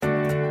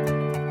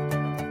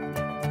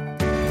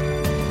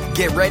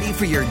Get ready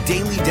for your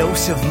daily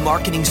dose of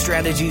marketing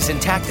strategies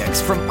and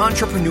tactics from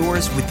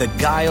entrepreneurs with the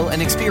guile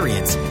and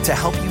experience to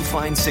help you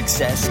find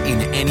success in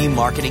any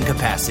marketing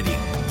capacity.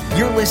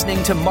 You're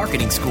listening to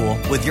Marketing School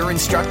with your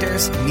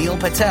instructors, Neil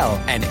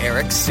Patel and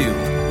Eric Siu.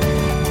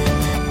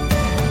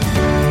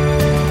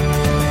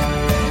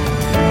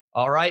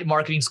 All right,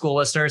 Marketing School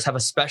listeners, have a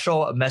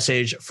special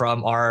message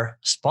from our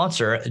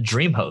sponsor,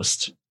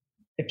 DreamHost.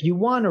 If you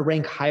want to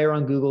rank higher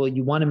on Google,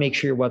 you want to make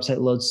sure your website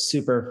loads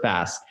super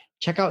fast.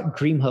 Check out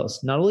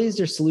DreamHost. Not only is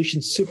their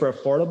solution super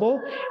affordable,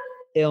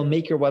 it'll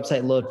make your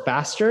website load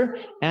faster,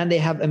 and they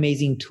have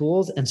amazing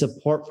tools and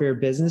support for your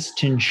business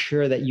to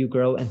ensure that you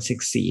grow and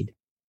succeed.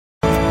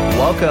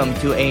 Welcome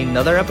to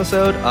another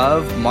episode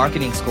of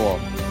Marketing School.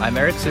 I'm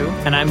Eric Siu.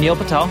 And I'm Neil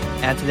Patel.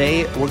 And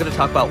today we're going to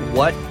talk about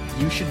what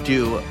you should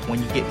do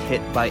when you get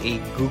hit by a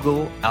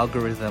Google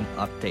algorithm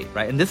update,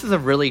 right? And this is a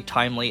really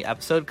timely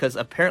episode because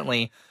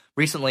apparently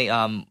recently,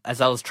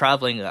 as I was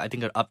traveling, I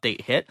think an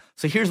update hit.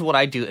 So here's what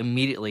I do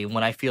immediately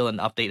when I feel an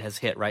update has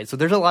hit, right? So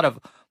there's a lot of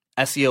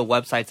SEO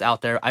websites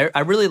out there.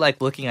 I really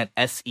like looking at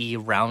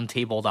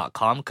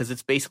seroundtable.com because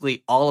it's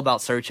basically all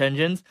about search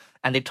engines,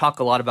 and they talk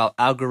a lot about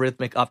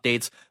algorithmic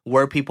updates,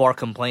 where people are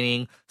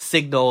complaining,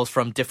 signals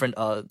from different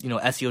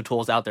SEO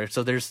tools out there.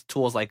 So there's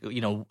tools like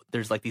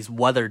there's like these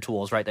weather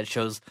tools, right, that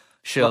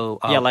show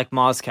like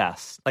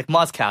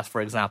Mozcast, for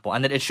example,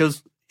 and then it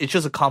shows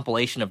a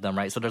compilation of them,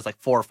 right? So there's like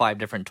 4 or 5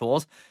 different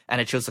tools,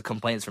 and it shows the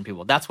complaints from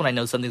people. That's when I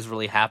know something's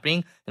really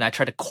happening, and I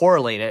try to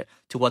correlate it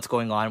to what's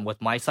going on with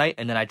my site,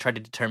 and then I try to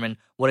determine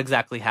what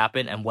exactly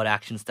happened and what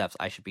action steps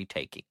I should be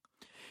taking.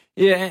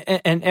 Yeah,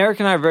 and Eric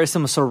and I are very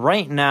similar. So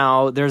right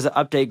now, there's an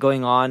update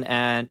going on,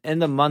 and in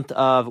the month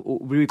of,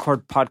 we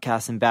record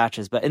podcasts in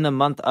batches, but in the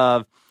month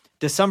of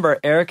December,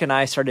 Eric and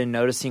I started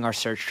noticing our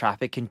search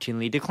traffic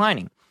continually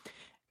declining.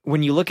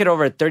 When you look at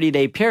over a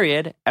 30-day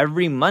period,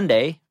 every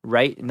Monday,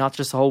 right, not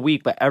just a whole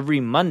week, but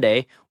every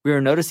Monday, we were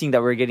noticing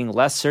that we're getting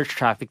less search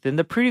traffic than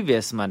the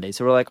previous Monday.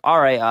 So we're like,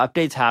 all right,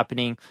 update's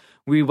happening.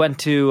 We went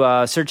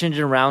to Search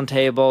Engine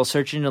Roundtable,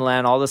 Search Engine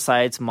Land, all the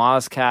sites,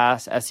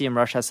 Mozcast,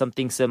 SEMrush has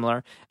something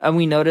similar. And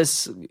we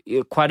noticed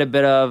quite a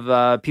bit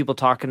of people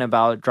talking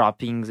about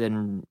droppings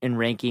in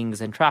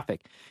rankings and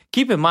traffic.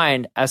 Keep in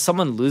mind, as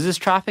someone loses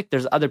traffic,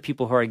 there's other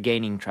people who are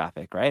gaining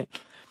traffic, right?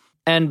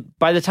 And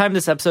by the time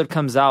this episode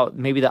comes out,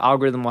 maybe the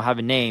algorithm will have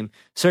a name.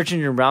 Search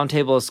Engine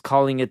Roundtable is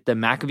calling it the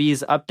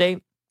Maccabees update.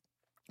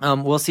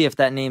 We'll see if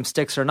that name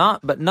sticks or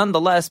not. But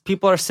nonetheless,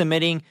 people are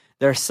submitting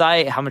their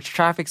site, how much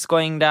traffic's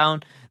going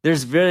down.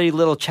 There's very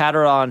little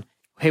chatter on,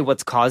 hey,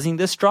 what's causing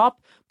this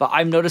drop? But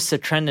I've noticed a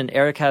trend, and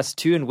Eric has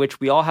too, in which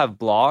we all have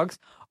blogs.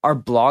 Our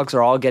blogs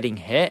are all getting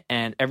hit,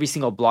 and every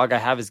single blog I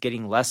have is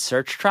getting less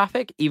search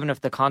traffic, even if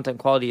the content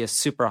quality is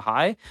super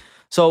high.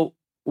 So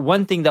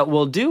one thing that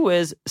we'll do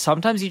is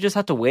sometimes you just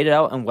have to wait it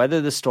out and weather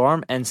the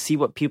storm and see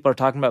what people are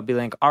talking about. Be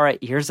like, all right,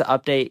 here's the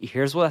update.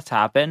 Here's what's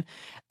happened.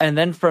 And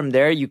then from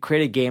there, you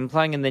create a game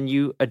plan and then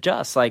you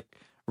adjust. Like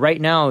right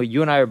now,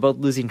 you and I are both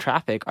losing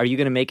traffic. Are you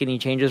going to make any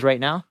changes right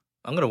now?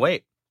 I'm going to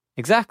wait.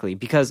 Exactly,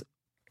 because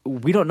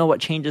we don't know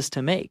what changes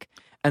to make.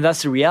 And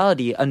that's the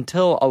reality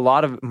until a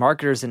lot of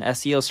marketers and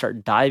SEO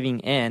start diving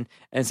in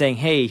and saying,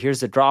 hey,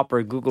 here's a drop,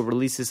 or Google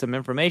releases some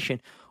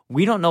information.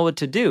 We don't know what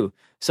to do.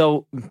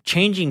 So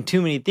changing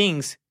too many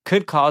things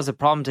could cause a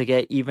problem to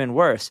get even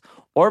worse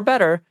or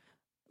better,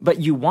 but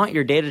you want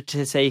your data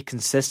to stay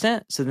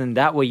consistent. So then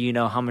that way you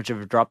know how much of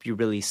a drop you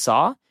really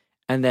saw,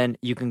 and then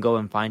you can go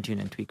and fine tune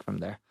and tweak from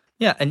there.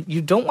 Yeah, and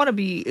you don't want to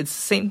be, it's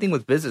the same thing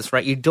with business,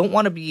 right? You don't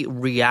want to be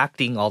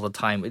reacting all the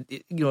time.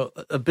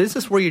 A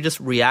business where you're just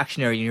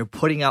reactionary and you're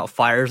putting out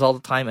fires all the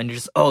time and you're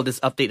just, oh, this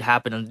update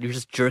happened, and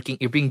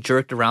you're being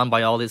jerked around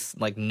by all this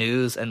like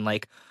news, and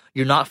like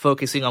you're not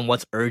focusing on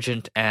what's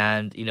urgent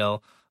and,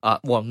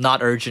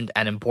 not urgent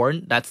and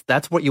important.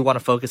 That's what you want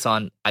to focus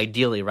on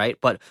ideally, right?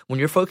 But when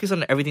you're focused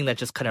on everything that's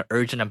just kind of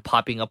urgent and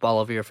popping up all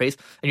over your face,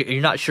 and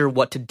you're not sure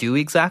what to do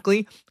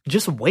exactly,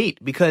 just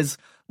wait, because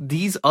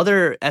these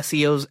other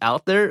SEOs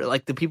out there,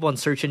 like the people on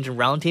Search Engine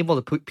Roundtable,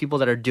 the people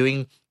that are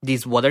doing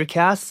these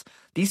weathercasts,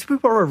 these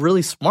people are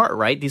really smart,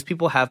 right? These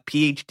people have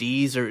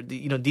PhDs, or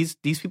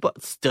these people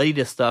study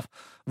this stuff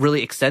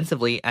really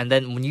extensively. And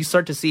then when you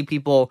start to see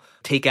people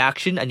take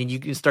action, and then you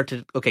can start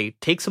to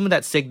take some of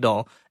that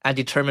signal and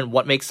determine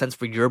what makes sense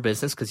for your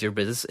business, because your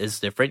business is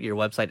different, your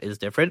website is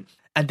different,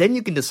 and then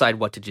you can decide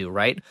what to do,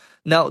 right?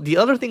 Now, the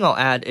other thing I'll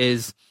add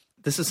is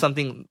this is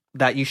something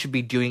that you should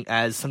be doing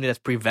as something that's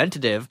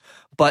preventative,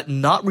 but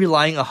not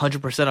relying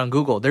 100% on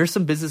Google. There's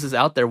some businesses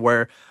out there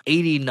where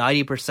 80,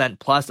 90%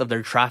 plus of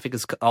their traffic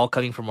is all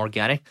coming from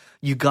organic.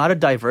 You got to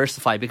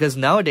diversify, because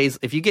nowadays,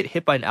 if you get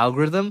hit by an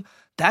algorithm,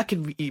 that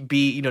could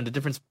be, the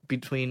difference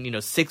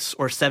between, 6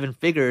 or 7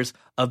 figures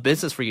of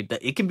business for you.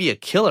 It can be a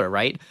killer,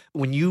 right?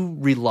 When you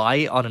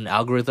rely on an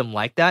algorithm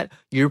like that,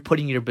 you're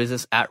putting your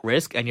business at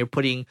risk, and you're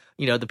putting,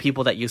 the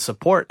people that you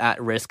support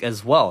at risk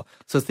as well.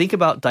 So think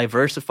about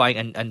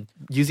diversifying and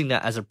using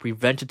that as a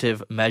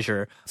preventative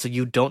measure so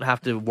you don't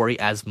have to worry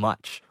as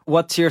much.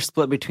 What's your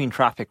split between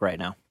traffic right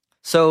now?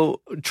 So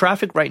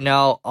traffic right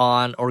now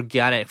on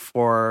organic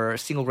for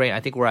Single Grain, I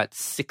think we're at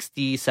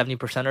 60,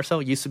 70% or so.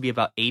 It used to be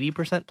about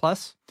 80%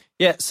 plus.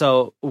 Yeah.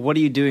 So what are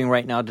you doing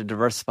right now to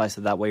diversify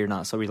so that way you're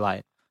not so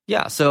reliant?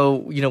 Yeah. So,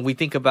 we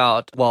think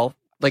about,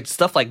 like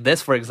stuff like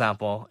this, for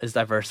example, is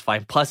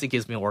diversifying. Plus, it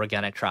gives me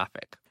organic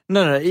traffic.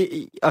 No.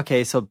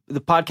 Okay. So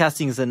the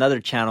podcasting is another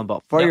channel,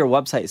 but for your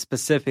website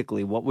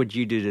specifically, what would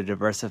you do to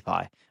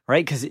diversify?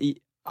 Right? Because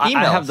I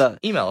have the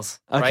emails.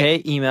 Okay.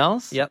 Right?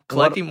 Emails. Yep.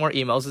 Collecting more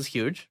emails is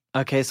huge.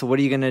 Okay, so what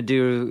are you going to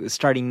do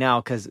starting now?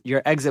 Because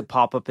your exit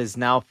pop-up is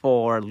now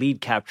for lead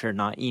capture,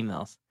 not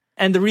emails.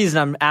 And the reason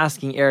I'm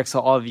asking Eric, so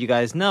all of you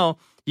guys know,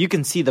 you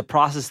can see the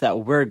process that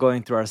we're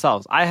going through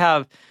ourselves. I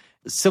have,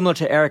 similar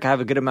to Eric, I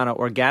have a good amount of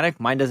organic.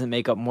 Mine doesn't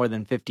make up more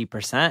than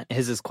 50%.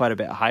 His is quite a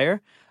bit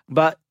higher.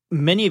 But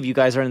many of you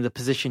guys are in the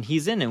position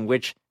he's in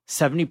which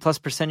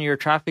 70+% of your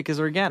traffic is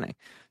organic.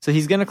 So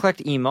he's going to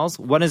collect emails.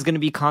 One is going to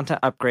be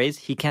content upgrades.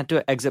 He can't do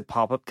an exit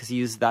pop-up because he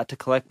uses that to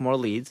collect more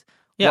leads.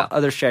 Yeah. What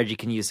other strategy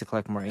can you use to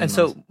collect more emails? And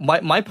so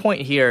my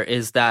point here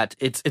is that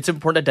it's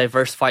important to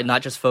diversify,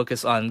 not just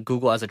focus on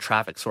Google as a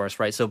traffic source,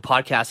 right? So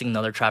podcasting,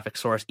 another traffic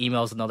source,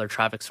 emails, another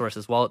traffic source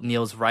as well.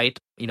 Neil's right.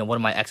 One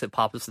of my exit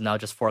pop-ups is now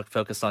just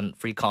focused on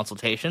free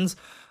consultations.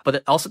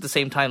 But also at the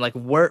same time, like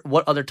what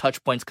other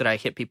touch points could I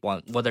hit people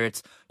on? Whether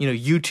it's,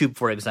 YouTube,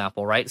 for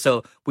example, right?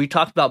 So we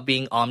talked about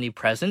being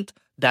omnipresent.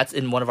 That's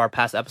in one of our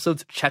past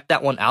episodes. Check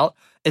that one out.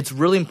 It's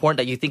really important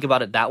that you think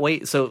about it that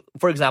way. So,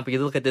 for example,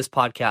 you look at this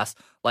podcast,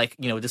 like,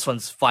 this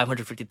one's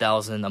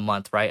 550,000 a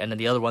month, right? And then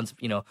the other one's,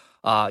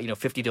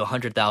 50 to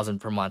 100,000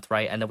 per month,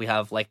 right? And then we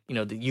have the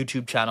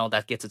YouTube channel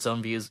that gets its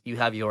own views. You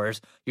have yours.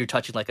 You're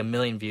touching like 1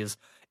 million views.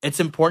 It's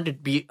important to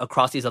be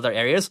across these other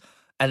areas.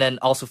 And then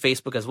also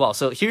Facebook as well.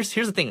 So here's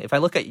the thing. If I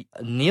look at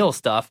Neil's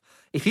stuff,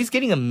 if he's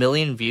getting 1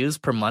 million views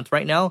per month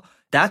right now,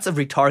 that's a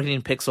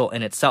retargeting pixel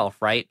in itself,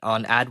 right?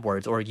 On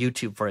AdWords or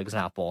YouTube, for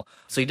example.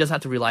 So he doesn't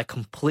have to rely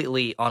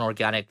completely on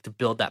organic to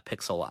build that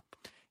pixel up.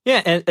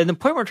 Yeah, and the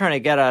point we're trying to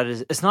get at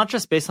is it's not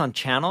just based on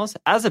channels.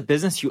 As a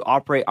business, you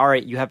operate, all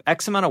right, you have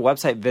X amount of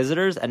website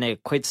visitors and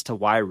it equates to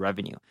Y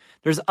revenue.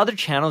 There's other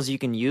channels you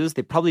can use.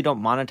 They probably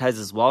don't monetize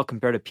as well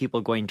compared to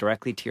people going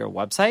directly to your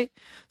website.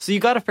 So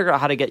you got to figure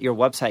out how to get your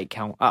website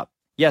count up.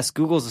 Yes,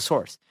 Google's a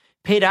source.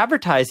 Paid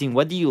advertising,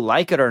 whether you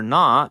like it or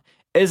not,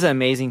 is an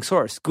amazing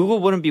source. Google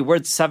wouldn't be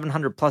worth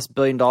 $700+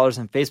 billion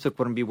and Facebook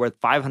wouldn't be worth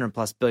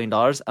 $500+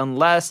 billion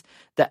unless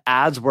the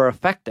ads were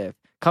effective.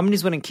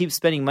 Companies wouldn't keep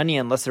spending money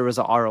unless there was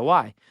an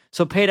ROI.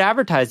 So paid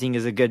advertising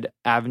is a good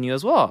avenue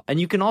as well. And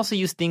you can also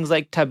use things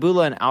like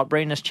Taboola and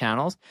Outbrain as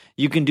channels.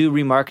 You can do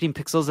remarketing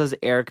pixels, as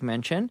Eric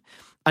mentioned.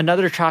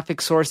 Another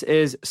traffic source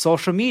is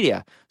social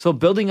media. So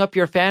building up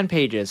your fan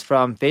pages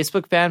from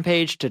Facebook fan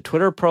page to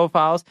Twitter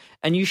profiles.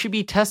 And you should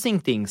be testing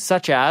things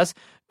such as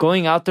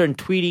going out there and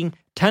tweeting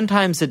 10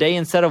 times a day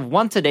instead of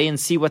once a day and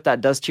see what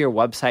that does to your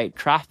website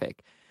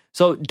traffic.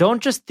 So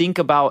don't just think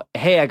about,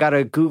 hey, I got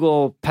a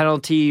Google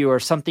penalty or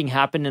something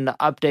happened in the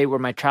update where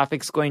my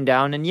traffic's going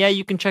down. And yeah,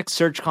 you can check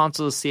Search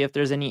Console to see if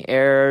there's any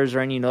errors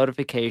or any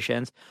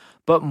notifications.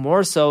 But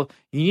more so,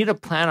 you need a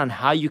plan on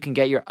how you can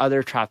get your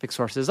other traffic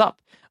sources up.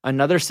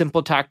 Another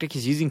simple tactic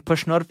is using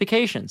push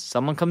notifications.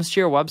 Someone comes to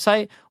your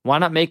website, why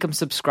not make them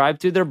subscribe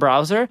through their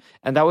browser?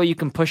 And that way you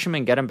can push them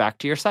and get them back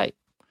to your site.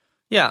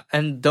 Yeah,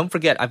 and don't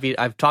forget,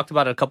 I've talked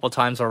about it a couple of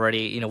times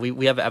already.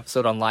 We have an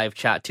episode on live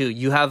chat too.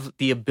 You have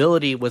the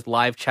ability with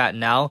live chat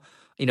now,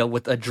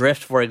 with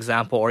Adrift, for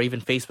example, or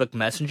even Facebook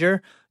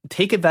Messenger.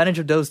 Take advantage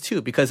of those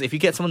too, because if you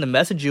get someone to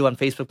message you on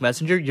Facebook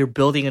Messenger, you're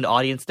building an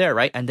audience there,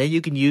 right? And then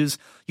you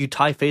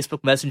tie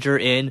Facebook Messenger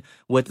in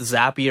with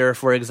Zapier,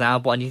 for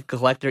example, and you can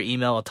collect their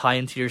email, tie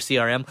into your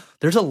CRM.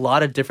 There's a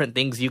lot of different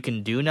things you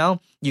can do now.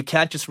 You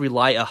can't just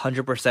rely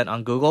 100%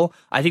 on Google.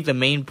 I think the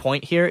main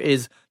point here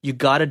is you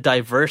got to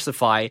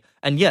diversify.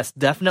 And yes,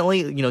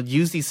 definitely,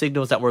 use these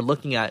signals that we're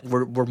looking at.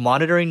 We're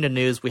monitoring the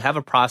news. We have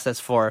a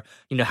process for,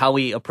 how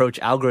we approach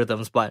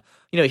algorithms. But,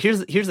 here's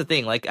the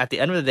thing, like at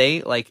the end of the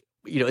day, like,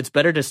 it's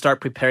better to start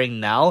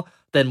preparing now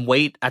than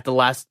wait at the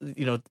last,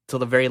 till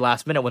the very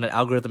last minute when an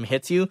algorithm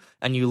hits you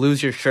and you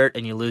lose your shirt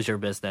and you lose your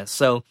business.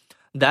 So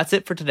that's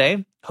it for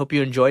today. Hope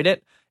you enjoyed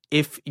it.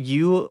 If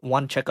you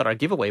want to check out our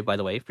giveaway, by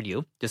the way, for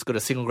you, just go to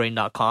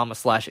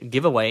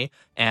singlegrain.com/giveaway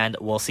and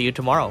we'll see you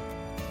tomorrow.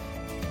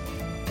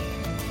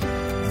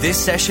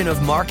 This session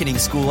of Marketing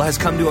School has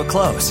come to a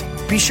close.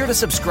 Be sure to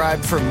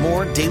subscribe for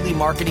more daily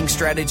marketing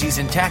strategies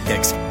and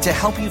tactics to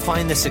help you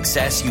find the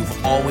success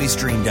you've always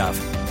dreamed of.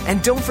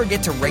 And don't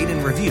forget to rate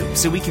and review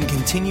so we can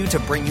continue to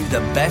bring you the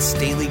best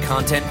daily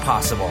content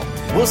possible.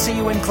 We'll see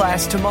you in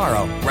class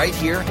tomorrow, right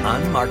here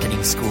on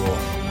Marketing School.